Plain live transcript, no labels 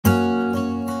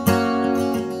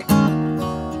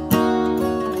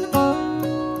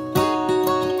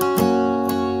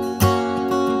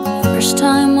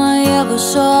never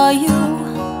saw you.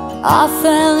 I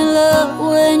fell in love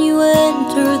when you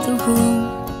entered the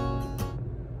room.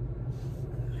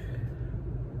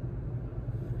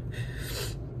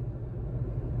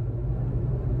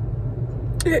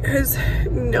 It has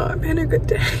not been a good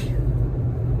day.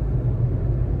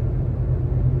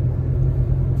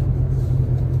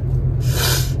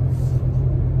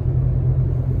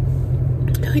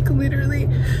 Like literally,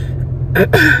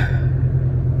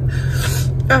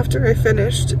 after I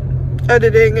finished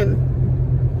editing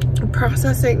and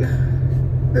processing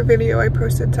the video I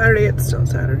posted Saturday, it's still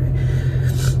Saturday,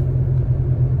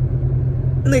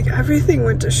 like everything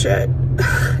went to shit.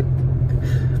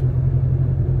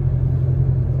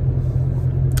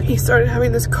 He started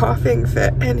having this coughing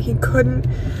fit and he couldn't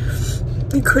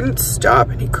stop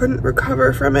and he couldn't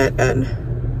recover from it, and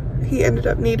he ended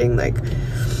up needing like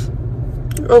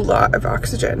a lot of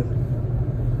oxygen.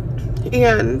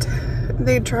 And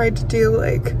they tried to do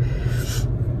like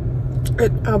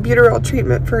an albuterol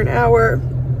treatment for an hour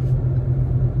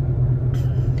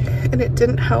and it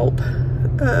didn't help.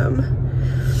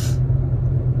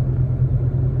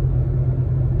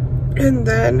 And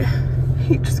then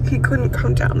he couldn't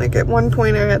come down. Like at one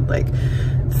point I had like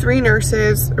 3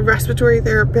 nurses, a respiratory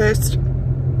therapist,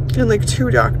 and like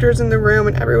 2 doctors in the room,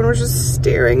 and everyone was just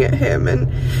staring at him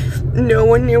and no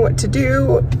one knew what to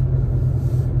do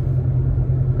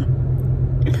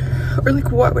or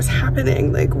like what was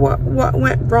happening, like what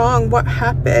went wrong, what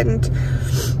happened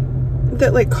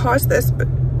that like caused this. But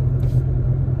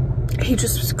he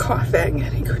just was coughing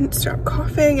and he couldn't stop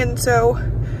coughing, and so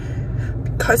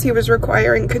because he was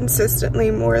requiring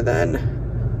consistently more than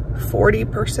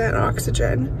 40%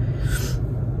 oxygen,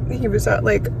 he was at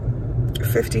like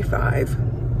 55.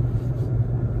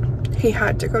 He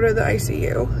had to go to the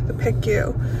ICU, the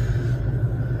PICU.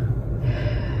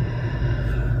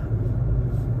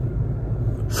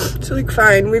 So like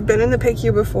fine, we've been in the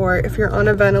PICU before. If you're on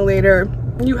a ventilator,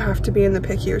 you have to be in the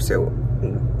PICU. So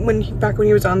back when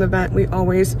he was on the vent, we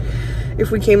always, if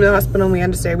we came to the hospital and we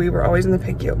had to stay, we were always in the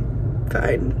PICU.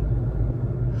 Fine.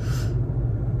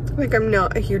 Like I'm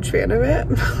not a huge fan of it.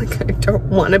 Like I don't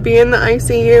want to be in the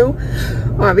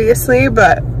ICU, obviously,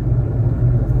 but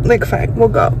like fine, we'll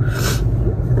go.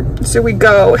 So we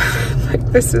go. Like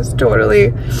this is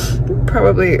totally,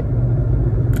 probably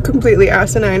completely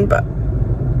asinine, but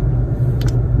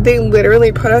they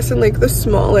literally put us in like the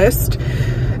smallest,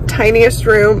 tiniest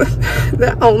room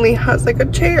that only has like a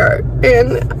chair,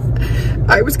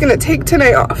 and I was gonna take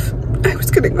tonight off. I was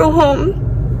gonna go home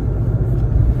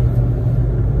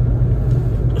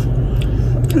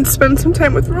and spend some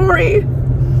time with Rory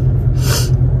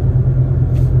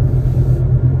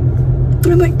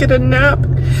and like get a nap,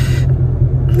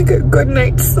 like a good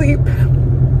night's sleep.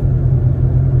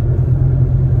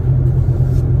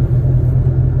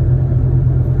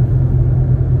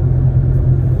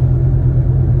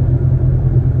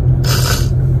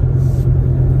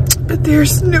 But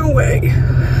there's no way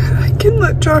I can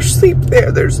let Josh sleep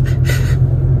there. There's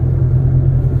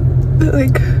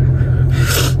like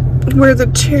where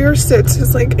the chair sits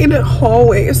is like in a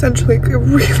hallway, essentially like a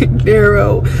really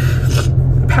narrow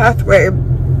pathway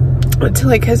to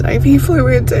like his IV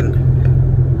fluids, and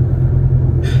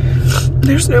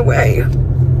there's no way.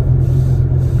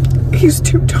 He's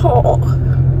too tall.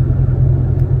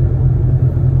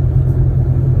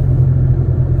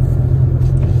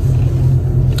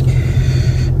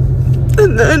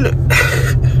 And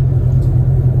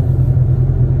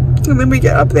then we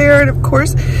get up there, and of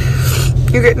course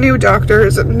you get new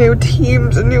doctors and new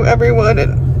teams and new everyone,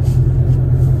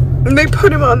 and they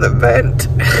put him on the vent.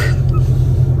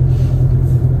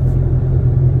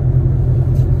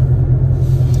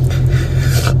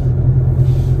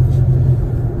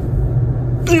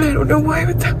 And I don't know why,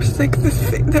 but that was like the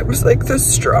thing, that was like the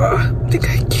straw. Like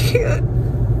I can't.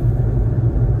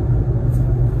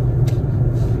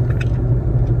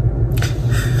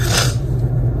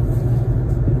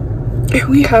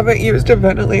 We haven't used a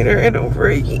ventilator in over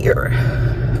a year.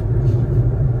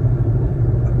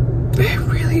 I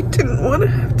really didn't want to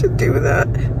have to do that.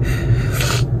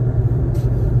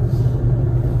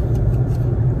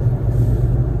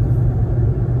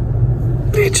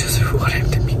 I just want him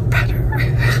to be better.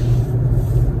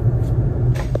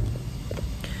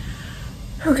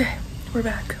 Okay, we're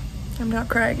back. I'm not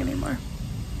crying anymore,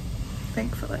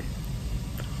 thankfully.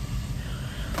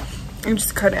 I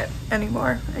just couldn't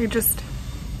anymore. I just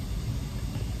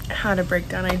had a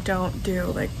breakdown. I don't do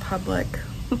like public,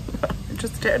 I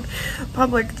just did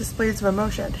public displays of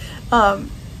emotion.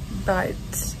 But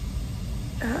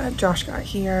Josh got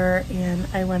here and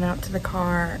I went out to the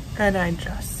car and I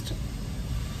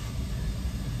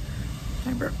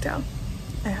broke down.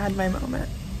 I had my moment.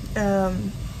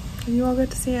 And you all got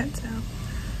to see it, so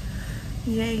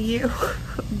yay you.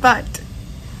 But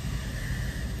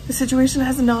the situation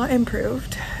has not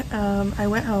improved. I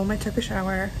went home, I took a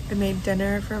shower, I made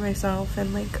dinner for myself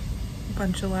and like a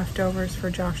bunch of leftovers for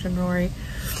Josh and Rory.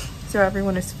 So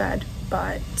everyone is fed,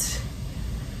 but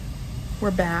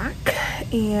we're back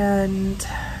and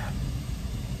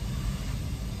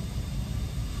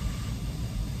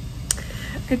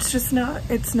it's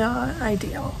not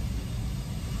ideal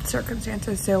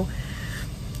circumstances. So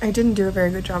I didn't do a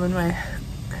very good job in my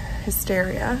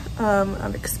hysteria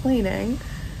of explaining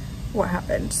what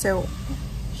happened. So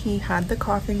he had the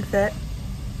coughing fit.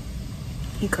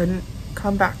 He couldn't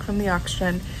come back from the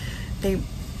oxygen. They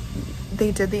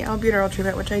did the albuterol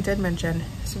treatment, which I did mention.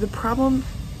 So the problem,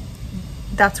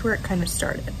 that's where it kind of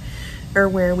started, or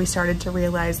where we started to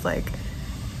realize like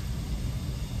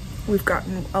we've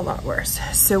gotten a lot worse.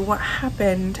 So what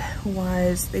happened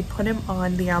was they put him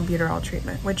on the albuterol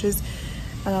treatment, which is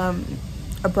a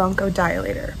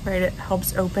bronchodilator, right? It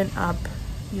helps open up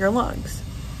your lungs.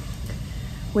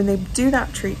 When they do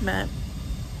that treatment,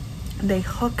 they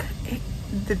hook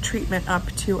the treatment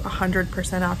up to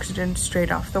 100% oxygen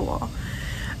straight off the wall.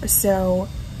 So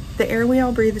the air we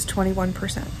all breathe is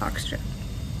 21% oxygen.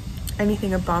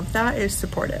 Anything above that is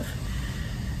supportive.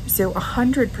 So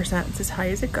 100% is as high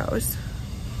as it goes,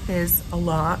 is a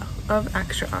lot of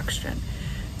extra oxygen.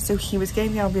 So he was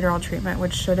getting the albuterol treatment,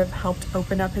 which should have helped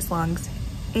open up his lungs,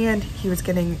 and he was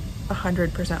getting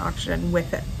 100% oxygen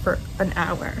with it for an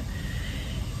hour.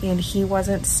 And he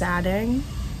wasn't satting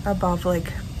above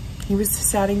like, he was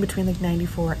satting between like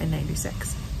 94 and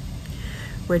 96,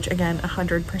 which again,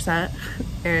 100%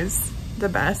 is the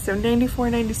best. So 94,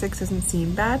 96 doesn't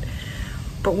seem bad,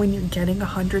 but when you're getting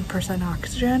 100%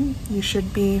 oxygen, you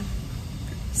should be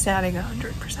satting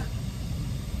 100%.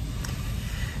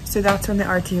 So that's when the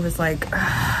RT was like,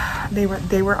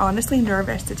 they were honestly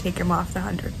nervous to take him off the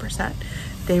 100%.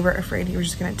 They were afraid he was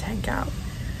just gonna tank out.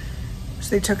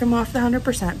 So they took him off the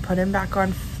 100%, put him back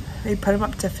on, they put him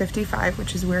up to 55,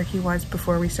 which is where he was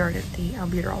before we started the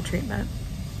albuterol treatment.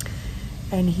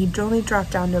 And he only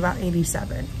dropped down to about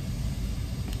 87.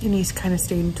 And he's kind of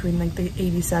stayed between like the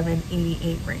 87,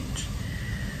 88 range.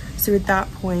 So at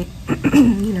that point,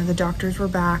 you know, the doctors were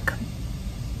back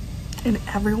and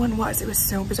everyone was, it was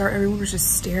so bizarre. Everyone was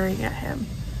just staring at him,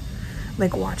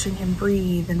 like watching him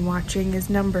breathe and watching his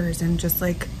numbers and just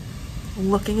like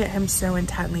looking at him so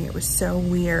intently. It was so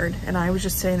weird. And I was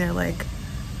just sitting there like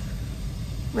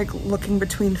looking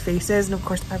between faces, and of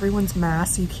course everyone's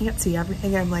masked, so you can't see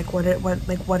everything. I'm like, what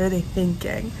are they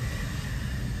thinking?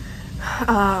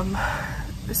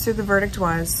 So the verdict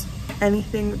was any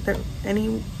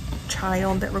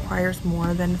child that requires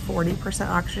more than 40%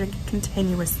 oxygen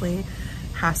continuously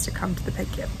has to come to the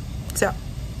PICU. So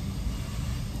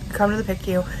come to the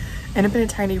PICU, end up in a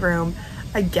tiny room.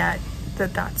 I get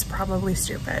that that's probably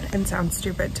stupid and sounds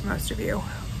stupid to most of you,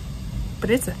 but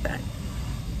it's a thing.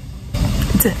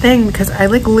 It's a thing because I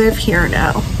like live here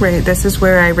now, right? This is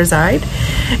where I reside,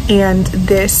 and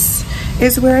this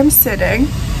is where I'm sitting,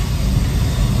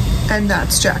 and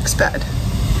that's Jack's bed.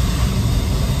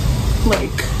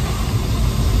 Like,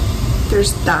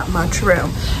 there's that much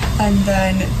room. And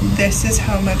then this is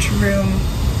how much room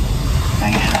I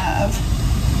have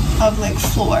of like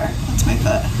floor, that's my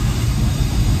foot,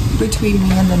 between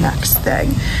me and the next thing.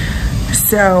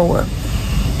 So,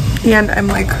 and I'm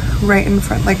like right in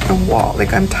front, like the wall,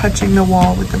 like I'm touching the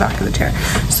wall with the back of the chair.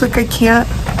 So like I can't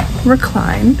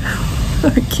recline,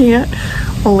 I can't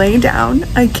lay down,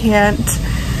 I can't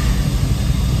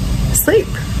sleep,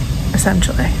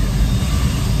 essentially.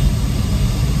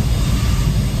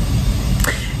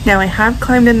 Now I have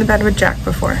climbed in the bed with Jack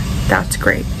before. That's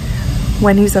great.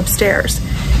 When he's upstairs.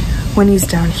 When he's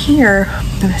down here,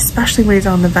 and especially when he's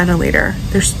on the ventilator,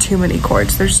 there's too many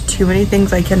cords. There's too many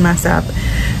things I can mess up.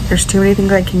 There's too many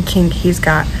things I can kink. He's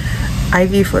got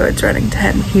IV fluids running to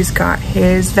him. He's got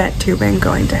his vent tubing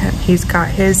going to him. He's got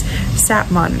his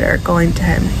SAP monitor going to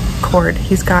him, cord.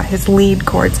 He's got his lead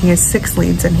cords. He has 6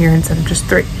 leads in here instead of just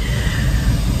 3.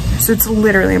 So it's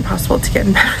literally impossible to get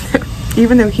in bed with him.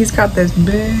 Even though he's got this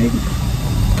big,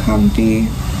 comfy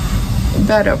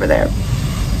bed over there.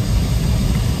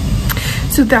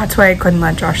 So that's why I couldn't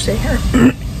let Josh stay here.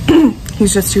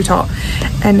 He's just too tall.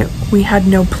 And we had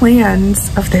no plans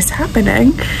of this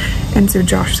happening. And so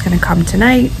Josh is gonna come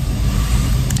tonight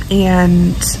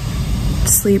and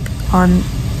sleep on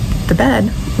the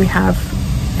bed we have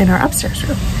in our upstairs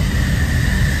room.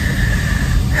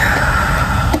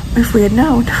 If we had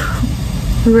known,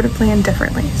 we would have planned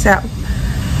differently. So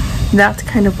that's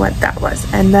kind of what that was.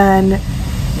 And then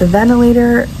the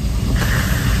ventilator,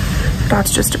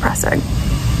 That's just depressing.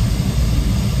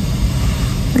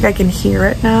 Like I can hear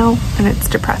it now and it's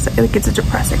depressing. Like it's a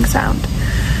depressing sound.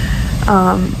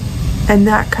 And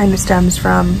that kind of stems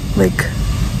from like,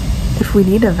 if we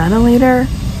need a ventilator,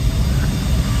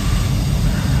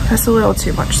 that's a little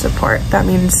too much support. That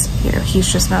means, you know,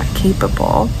 he's just not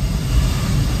capable.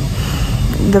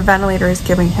 The ventilator is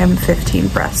giving him 15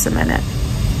 breaths a minute.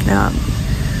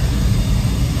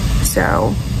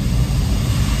 So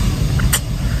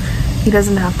he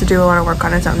doesn't have to do a lot of work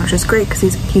on his own, which is great because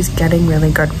he's getting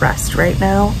really good rest right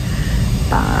now.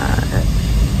 But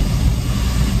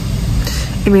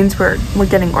it means we're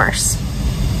getting worse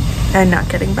and not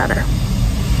getting better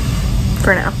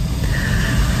for now.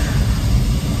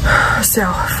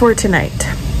 So for tonight,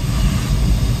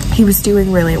 he was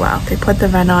doing really well. They put the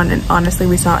vent on and honestly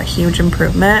we saw a huge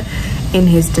improvement in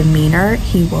his demeanor.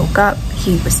 He woke up,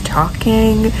 he was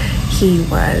talking, he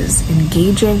was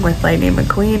engaging with Lightning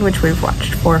McQueen, which we've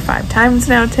watched 4 or 5 times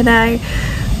now today.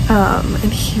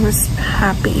 And he was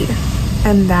happy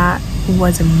and that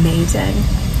was amazing.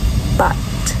 But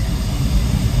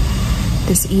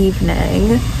this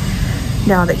evening,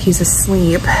 now that he's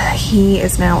asleep, he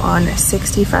is now on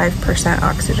 65%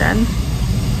 oxygen.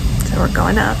 So we're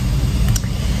going up.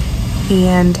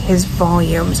 And his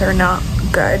volumes are not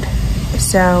good.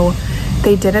 So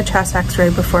they did a chest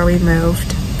x-ray before we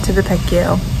moved to the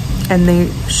PICU, and they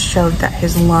showed that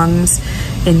his lungs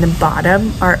in the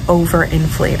bottom are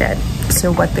overinflated.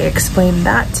 So what they explained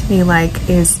that to me like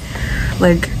is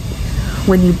like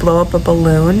when you blow up a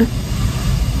balloon,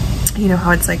 you know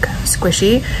how it's like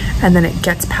squishy and then it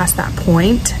gets past that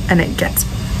point and it gets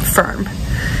firm.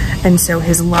 And so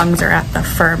his lungs are at the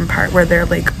firm part where they're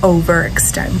like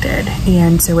overextended.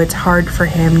 And so it's hard for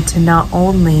him to not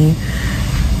only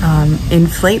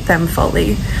inflate them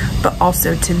fully, but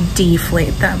also to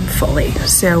deflate them fully.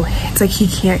 So it's like he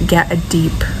can't get a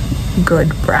deep, good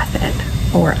breath in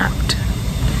or out.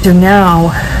 So now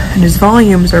his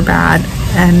volumes are bad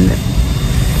and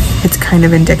it's kind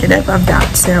of indicative of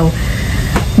that. So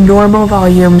normal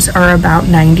volumes are about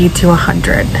 90 to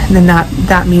 100. And then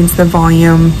that means the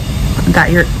volume that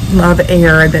of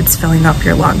air that's filling up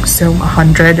your lungs. So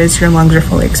 100 is your lungs are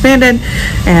fully expanded,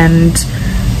 and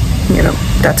you know,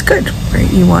 that's good, right?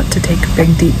 You want to take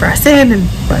big deep breaths in and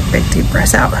let big deep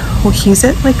breaths out. Well, he's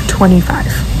at like 25.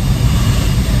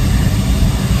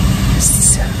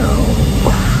 So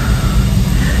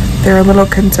they're a little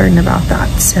concerned about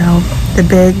that. So the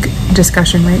big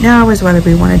discussion right now is whether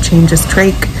we want to change his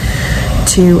trach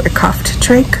to a cuffed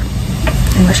trach.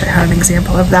 I wish I had an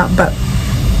example of that, but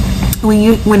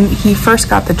when he first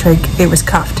got the trach, it was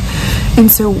cuffed. And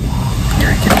so here,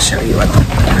 I can show you what the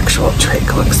actual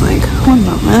trach looks like. One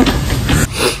moment.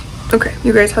 Okay,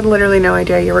 you guys had literally no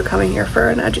idea you were coming here for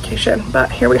an education,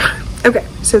 but here we are. Okay,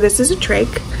 so this is a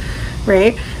trach,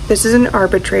 right? This is an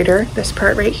arbitrator, this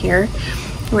part right here,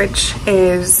 which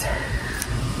is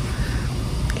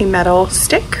a metal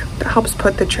stick that helps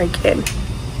put the trach in.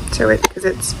 So because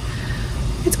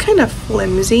it's kind of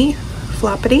flimsy,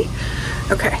 floppity.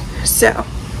 Okay, so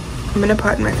I'm gonna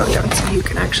put my phone down so you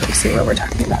can actually see what we're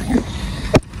talking about here.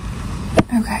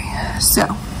 Okay,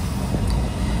 so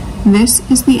this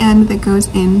is the end that goes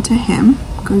into him,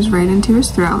 goes right into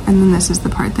his throat, and then this is the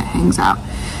part that hangs out.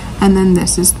 And then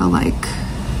this is the like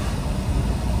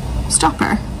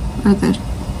stopper, or the,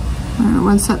 I don't know,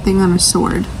 what's that thing on a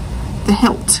sword? The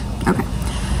hilt. Okay.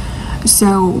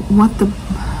 So what the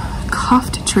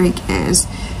cuffed trach is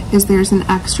there's an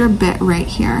extra bit right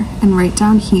here, and right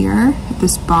down here at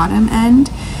this bottom end,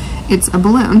 it's a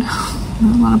balloon.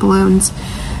 A lot of balloons.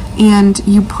 And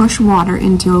you push water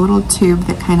into a little tube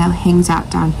that kind of hangs out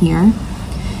down here,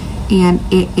 and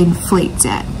it inflates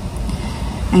it.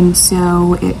 And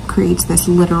so it creates this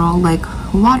literal like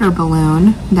water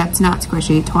balloon that's not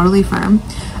squishy, totally firm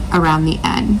around the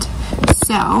end.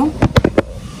 So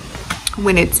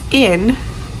when it's in,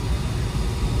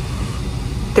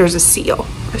 there's a seal,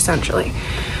 essentially.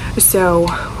 So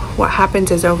what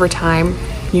happens is over time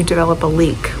you develop a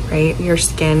leak, right? Your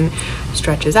skin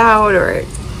stretches out, or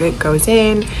it goes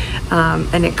in,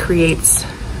 and it creates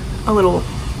a little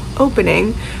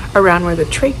opening around where the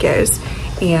trach is,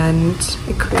 and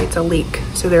it creates a leak.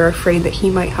 So they're afraid that he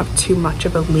might have too much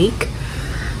of a leak,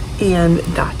 and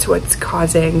that's what's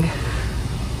causing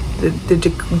the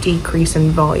decrease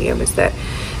in volume, is that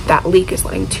leak is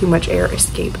letting too much air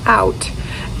escape out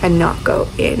and not go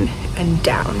in and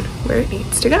down where it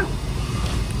needs to go.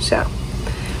 So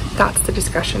that's the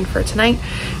discussion for tonight.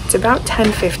 It's about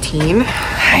 10:15.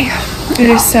 Hi, it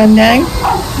is Sunday.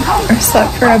 I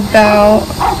slept for about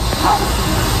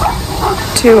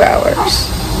 2 hours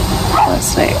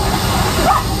last night.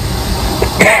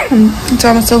 It's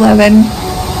almost 11.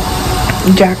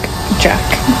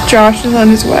 Josh is on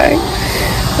his way.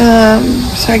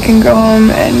 So I can go home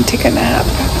and take a nap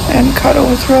and cuddle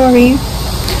with Rory.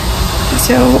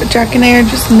 So Jack and I are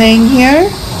just laying here,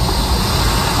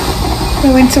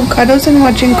 having some cuddles and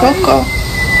watching Coco.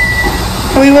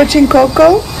 Are we watching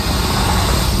Coco?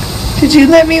 Did you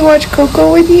let me watch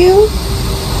Coco with you?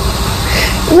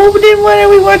 Well, then why are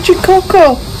we watching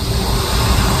Coco?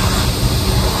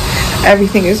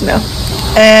 Everything is no.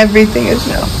 Everything is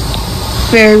no.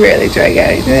 Very rarely do I get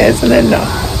anything that isn't a no.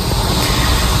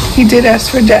 He did ask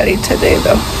for Daddy today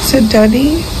though. He said,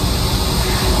 Daddy?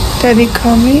 Daddy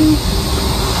coming?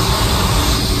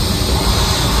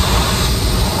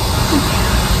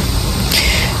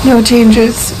 No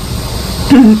changes.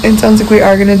 It sounds like we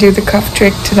are gonna do the cuff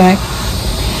trick today.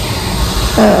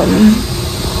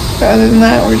 But other than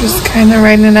that, we're just kind of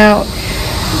riding it out.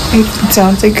 It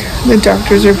sounds like the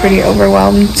doctors are pretty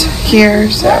overwhelmed here,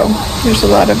 so there's a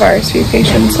lot of RSV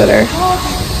patients that are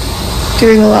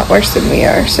doing a lot worse than we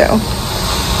are, so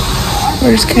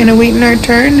we're just kind of waiting our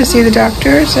turn to see the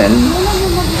doctors and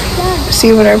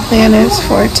see what our plan is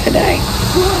for today.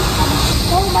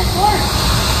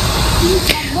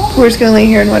 We're just gonna lay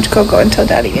here and watch Coco until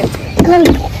Daddy gets here.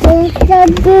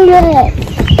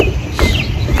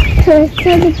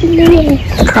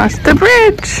 Across the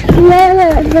bridge.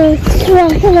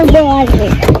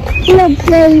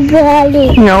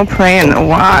 No play in the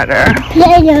water.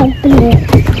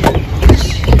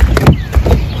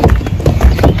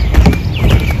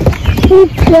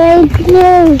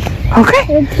 Okay.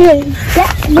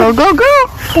 Go, go, go.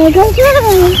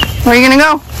 Where are you gonna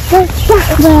go?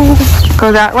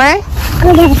 Go that way?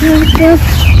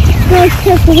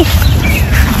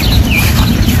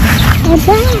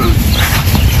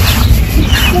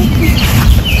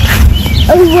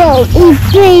 Oh, whoa, it's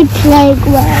big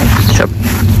playground. It's a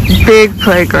big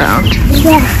playground.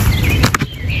 Yeah.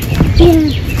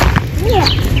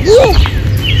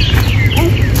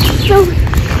 So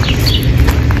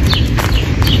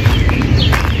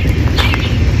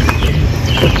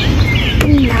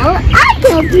now I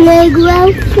can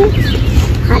playground.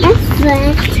 Oh, that's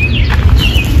right.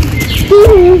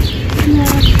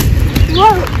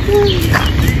 Whoa.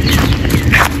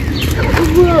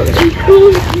 Whoa, it's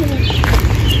big.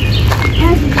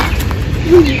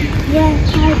 Yeah,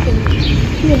 I can.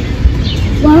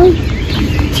 1,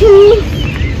 2,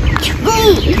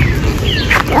 3.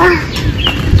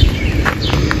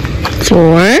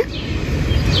 4,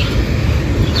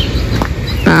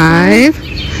 5,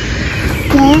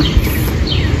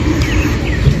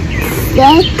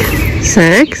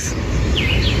 6,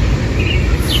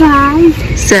 5,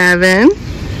 7,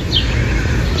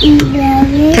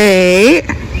 11, 8,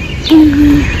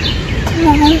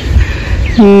 12,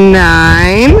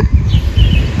 9,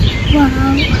 12,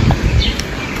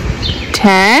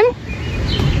 10,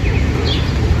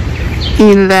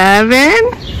 11,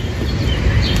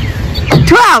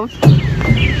 12.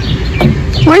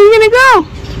 Where are you gonna go?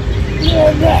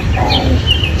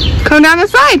 Come down the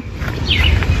slide.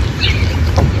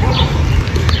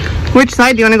 Which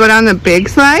slide? Do you want to go down the big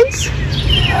slides?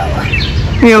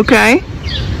 Are you okay?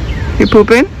 You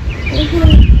pooping?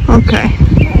 Okay.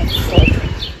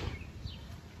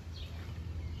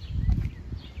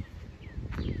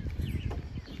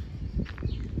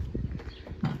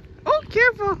 Oh,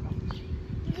 careful.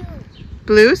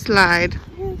 Blue slide.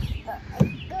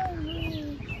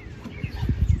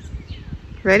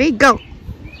 Ready? Go.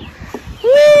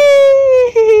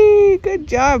 Whee! Good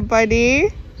job,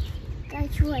 buddy.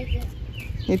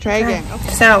 You try again. Okay.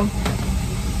 So,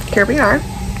 here we are.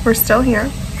 We're still here.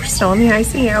 We're still in the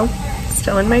ICU.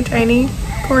 Still in my tiny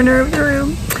corner of the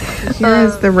room.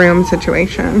 Here's the room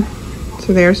situation.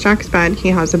 So there's Jack's bed. He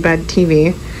has a bed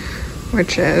TV,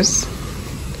 which is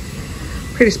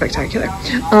pretty spectacular.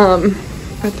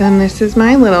 But then this is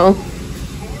my little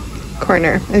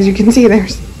corner. As you can see,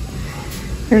 there's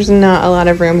not a lot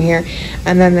of room here.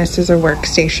 And then this is a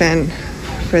workstation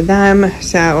for them,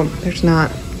 so there's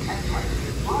not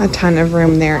a ton of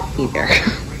room there either.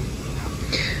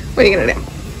 What are you gonna do?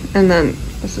 And then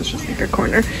this is just like a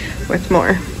corner with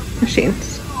more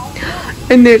machines.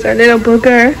 And there's our little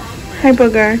booger. Hi,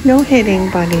 booger. No hitting,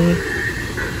 buddy.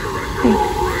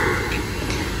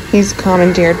 He's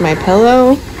commandeered my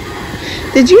pillow.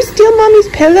 Did you steal mommy's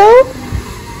pillow?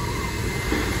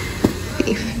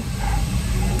 Thief.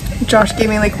 Josh gave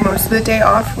me like most of the day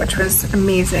off, which was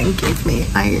amazing.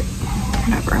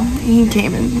 Whatever. He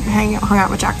came and hung out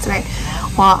with Jack today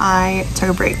while I took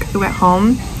a break. We went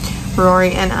home.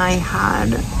 Rory and I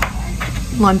had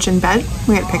lunch in bed.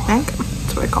 We had a picnic.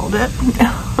 That's what I called it.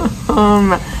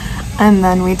 And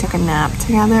then we took a nap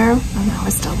together, and that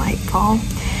was delightful.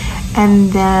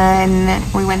 And then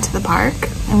we went to the park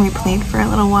and we played for a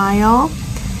little while.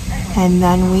 And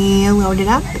then we loaded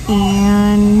up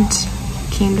and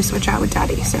came to switch out with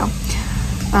Daddy. So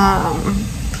I'm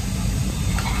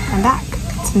back.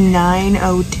 It's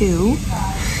 9:02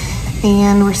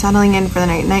 and we're settling in for the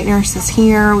night. Night nurse is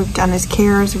here. We've done his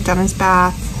cares, we've done his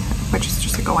bath, which is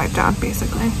just like a wipe down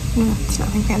basically. It's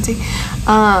nothing fancy.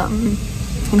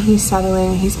 And he's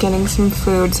settling, he's getting some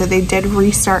food. So they did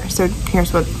restart. So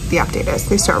here's what the update is.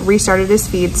 They restarted his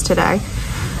feeds today.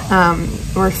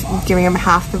 We're giving him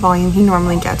half the volume he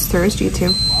normally gets through his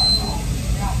G-tube.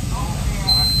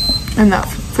 And that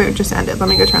food just ended. Let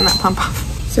me go turn that pump off.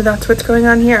 So that's what's going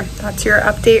on here. That's your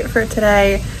update for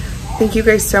today. Thank you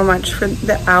guys so much for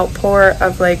the outpour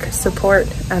of like support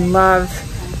and love.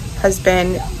 Has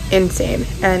been insane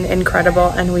and incredible,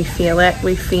 and we feel it.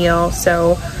 We feel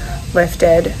so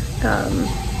lifted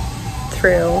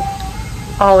through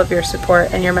all of your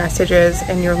support and your messages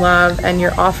and your love and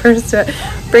your offers to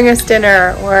bring us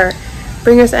dinner or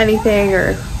bring us anything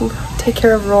or take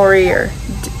care of Rory, or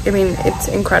I mean, it's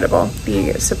incredible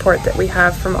the support that we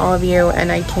have from all of you,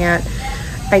 and I can't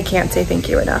say thank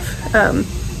you enough.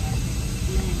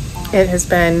 It has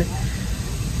been,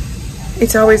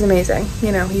 it's always amazing,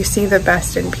 you know, you see the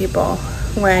best in people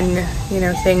when, you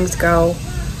know, things go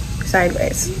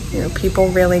sideways. You know, people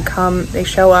really come, they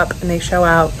show up and they show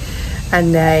out,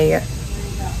 and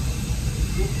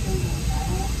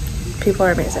people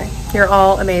are amazing. You're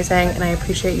all amazing, and I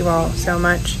appreciate you all so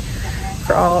much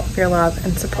for all of your love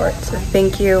and support. So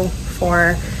thank you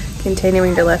for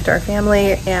continuing to lift our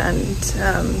family and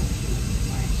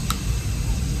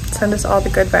send us all the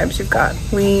good vibes you've got.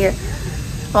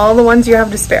 All the ones you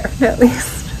have to spare, at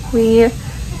least. We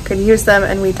could use them,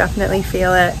 and we definitely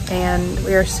feel it, and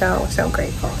we are so, so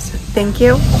grateful. So thank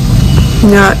you.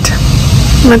 Not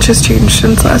much has changed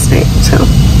since last night, so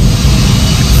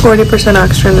 40%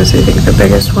 oxygen is, I think, the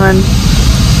biggest one.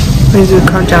 Things have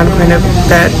calmed down quite a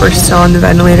bit. We're still on the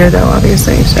ventilator though,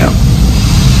 obviously, so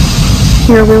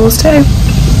here we will stay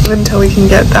until we can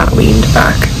get that weaned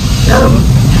back.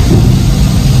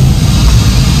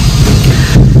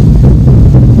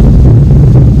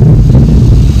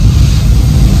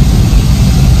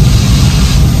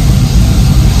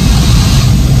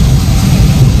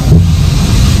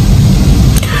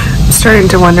 I'm starting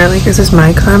to wonder, like, is this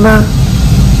my karma?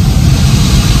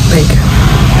 Like,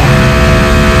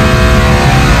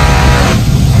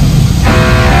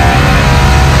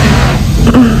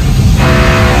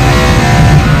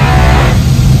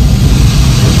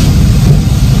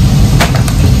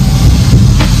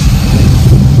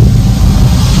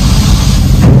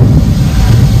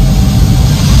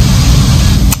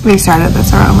 we started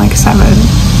this around like 7.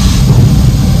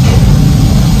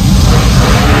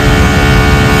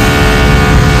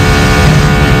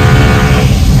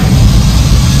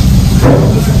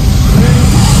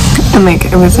 And like,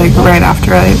 it was like right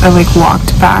after I like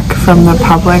walked back from the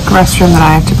public restroom that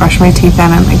I have to brush my teeth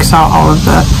in, and like saw all of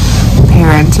the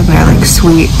parents in their like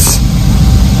suites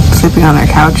sleeping on their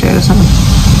couches and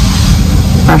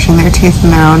brushing their teeth in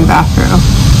their own bathroom.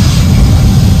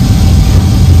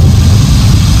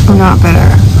 I'm not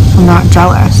bitter. I'm not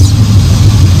jealous.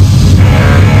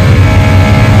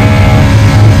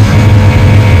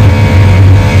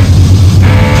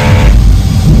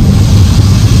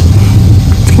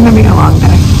 It's gonna be a long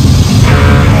day.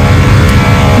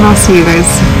 And I'll see you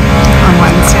guys on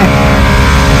Wednesday.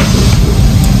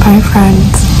 Bye,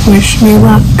 friends. Wish me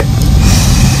luck.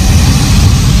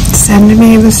 Send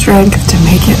me the strength to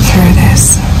make it through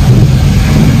this.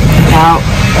 Without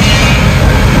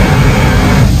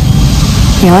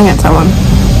yelling at someone.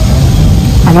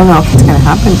 I don't know if it's gonna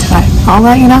happen today. I'll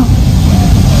let you know.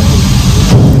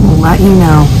 I'll let you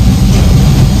know.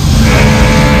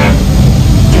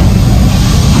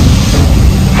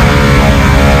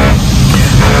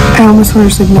 I almost want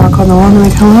to just like knock on the wall and be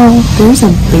like, hello, there's a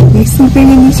baby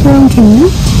sleeping in this room. Can you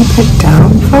keep it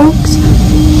down, folks?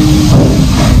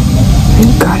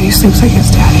 Thank God he sleeps like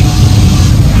his daddy.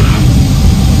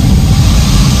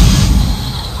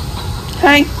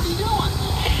 Hi.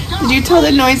 Did you tell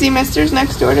the noisy misters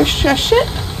next door to shush it?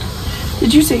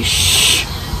 Did you say shh?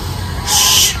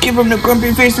 Shh. Give them the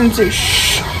grumpy face and say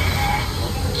shh.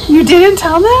 You didn't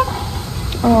tell them?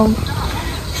 Oh.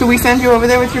 Should we send you over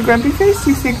there with your grumpy face? Do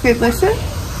you think they'd listen?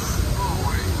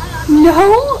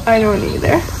 No? I don't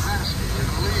either.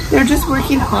 They're just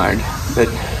working hard, but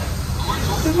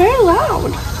they're very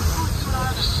loud.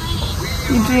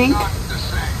 You drink?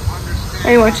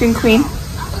 Are you watching Queen?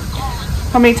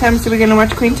 How many times are we gonna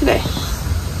watch Queen today?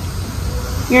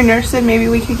 Your nurse said maybe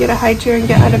we could get a high chair and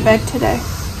get out of bed today.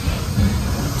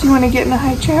 Do you want to get in a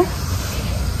high chair?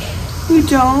 You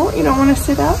don't? You don't want to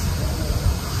sit up?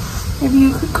 Maybe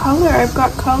you could color. I've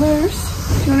got colors.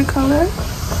 Do you want to color?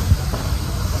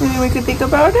 Maybe we could think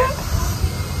about it?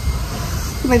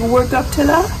 Like work up to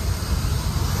that?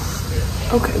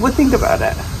 Okay, we'll think about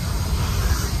it.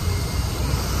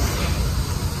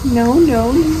 No,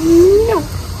 no, no.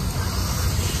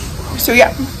 So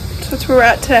yeah, so that's where we're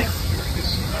at today.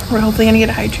 We're hopefully gonna get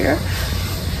a high chair,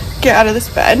 get out of this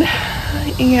bed,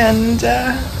 and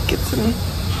get some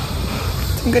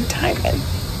good time in.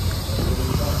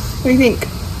 What do you think?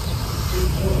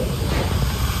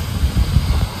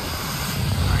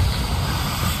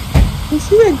 I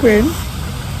see that grin.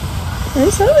 I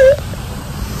saw it.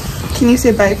 Can you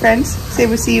say bye, friends? Say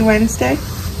we'll see you Wednesday.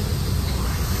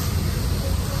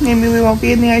 Maybe we won't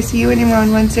be in the ICU anymore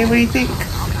on Wednesday. What do you think?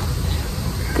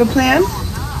 Good plan?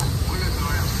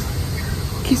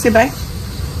 Can you say bye?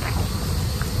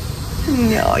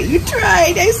 No, you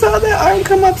tried. I saw that arm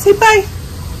come up. Say bye.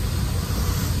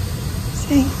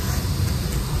 Say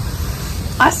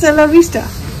hasta la vista.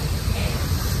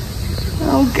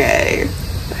 Okay.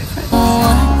 Bye, friends.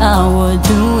 What I would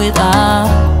do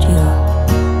without